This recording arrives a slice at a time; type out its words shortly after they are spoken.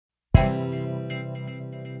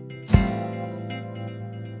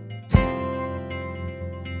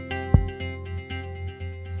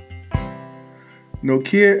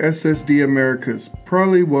Nokia SSD Americas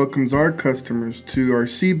proudly welcomes our customers to our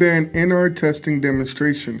CBand NR testing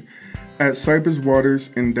demonstration at Cypress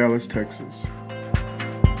Waters in Dallas, Texas.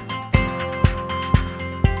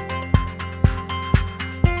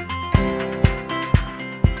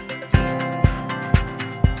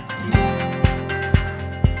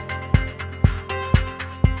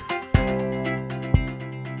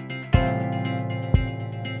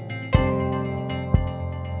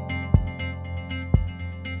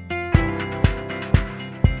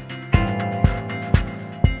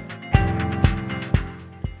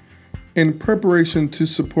 In preparation to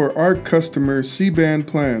support our customers' C-band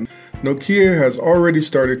plan, Nokia has already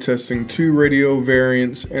started testing 2 radio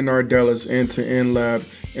variants in our Dallas end-to-end lab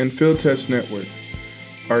and field test network,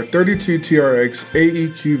 our 32TRX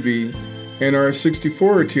AEQV and our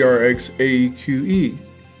 64TRX AEQE.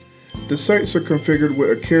 The sites are configured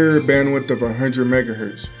with a carrier bandwidth of 100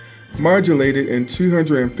 MHz, modulated in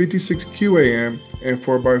 256 QAM and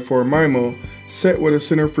 4x4 MIMO, set with a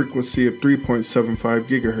center frequency of 3.75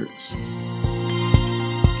 GHz.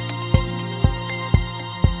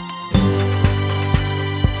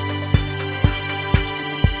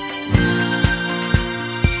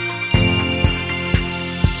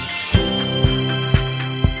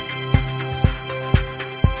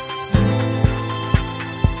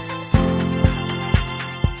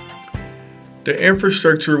 The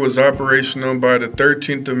infrastructure was operational by the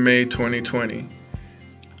 13th of May 2020.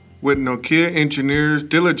 With Nokia engineers'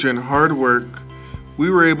 diligent hard work,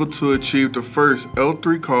 we were able to achieve the first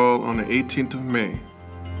L3 call on the 18th of May.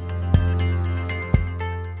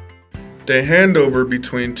 The handover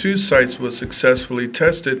between 2 sites was successfully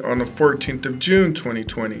tested on the 14th of June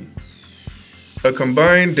 2020. A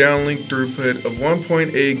combined downlink throughput of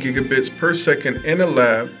 1.8 gigabits per second in the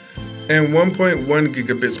lab and 1.1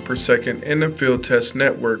 gigabits per second in the field test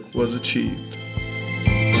network was achieved.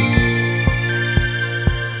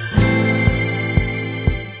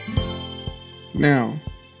 Now,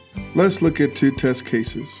 let's look at 2 test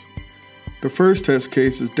cases. The first test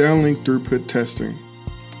case is downlink throughput testing.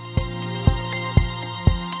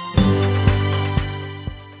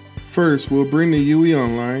 First, we'll bring the UE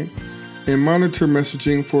online and monitor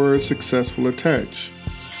messaging for a successful attach.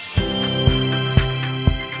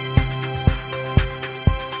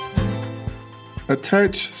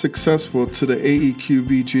 Attach successful to the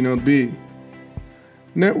AEQV G-Node B.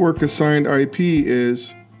 Network assigned IP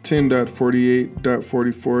is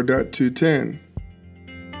 10.48.44.210.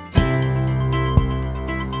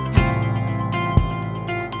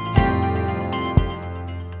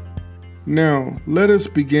 Now, let us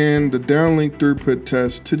begin the downlink throughput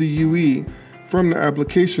test to the UE from the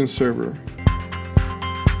application server.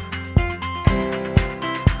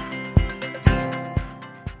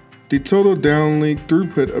 The total downlink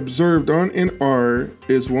throughput observed on NR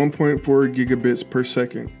is 1.4 gigabits per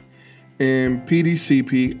second, and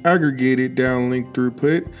PDCP aggregated downlink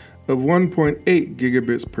throughput of 1.8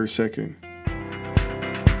 gigabits per second.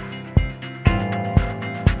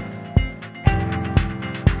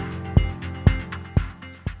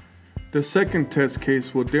 The second test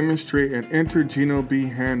case will demonstrate an inter-G-Node B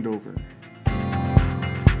handover.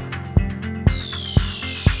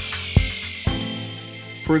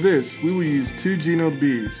 For this, we will use 2 G-Node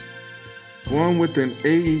Bs, one with an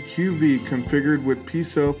AEQV configured with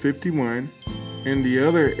PCell 51 and the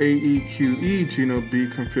other AEQE G-Node B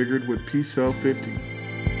configured with PCell 50.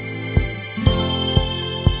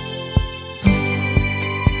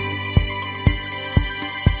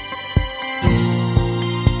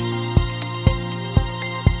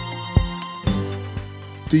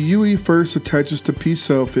 The UE first attaches to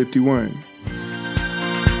PCell 51.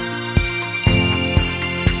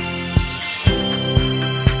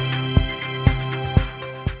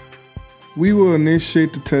 We will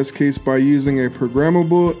initiate the test case by using a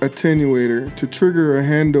programmable attenuator to trigger a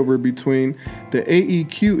handover between the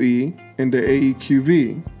AEQE and the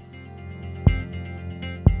AEQV.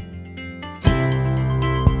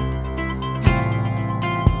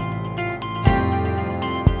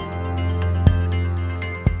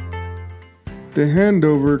 The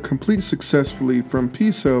handover completes successfully from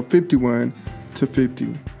PCell 51 to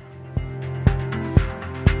 50.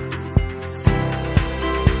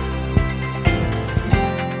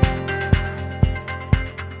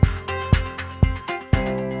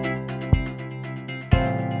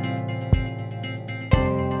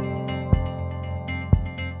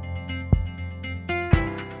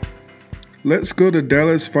 Let's go to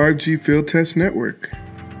Dallas 5G Field Test Network.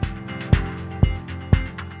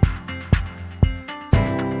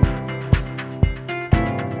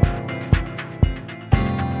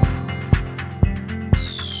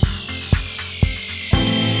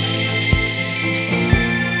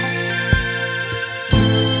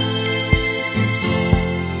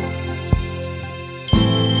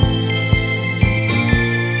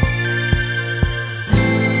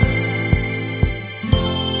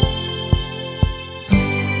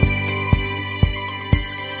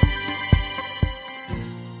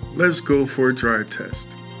 Let's go for a drive test.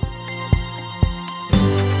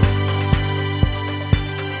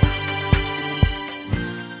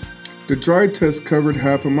 The drive test covered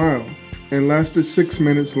half a mile and lasted 6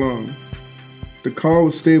 minutes long. The call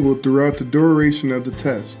was stable throughout the duration of the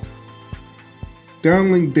test.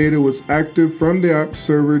 Downlink data was active from the app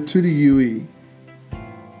server to the UE.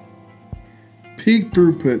 Peak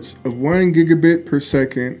throughputs of 1 gigabit per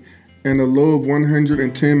second and a low of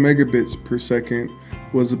 110 megabits per second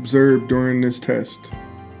was observed during this test.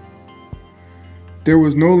 There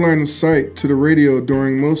was no line of sight to the radio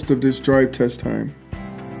during most of this drive test time.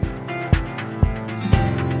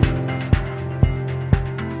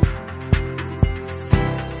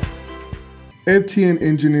 FTN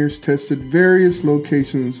engineers tested various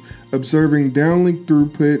locations observing downlink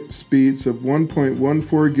throughput speeds of 1.14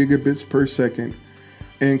 gigabits per second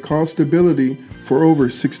and call stability for over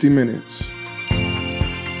 60 minutes.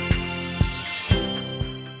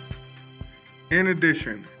 In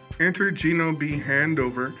addition, inter-Geno B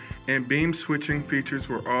handover and beam switching features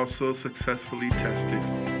were also successfully tested.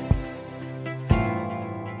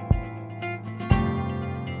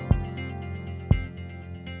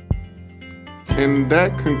 And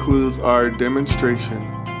that concludes our demonstration.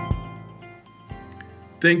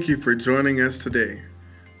 Thank you for joining us today.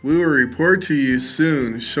 We will report to you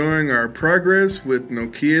soon showing our progress with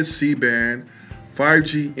Nokia CBand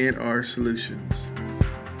 5G NR solutions.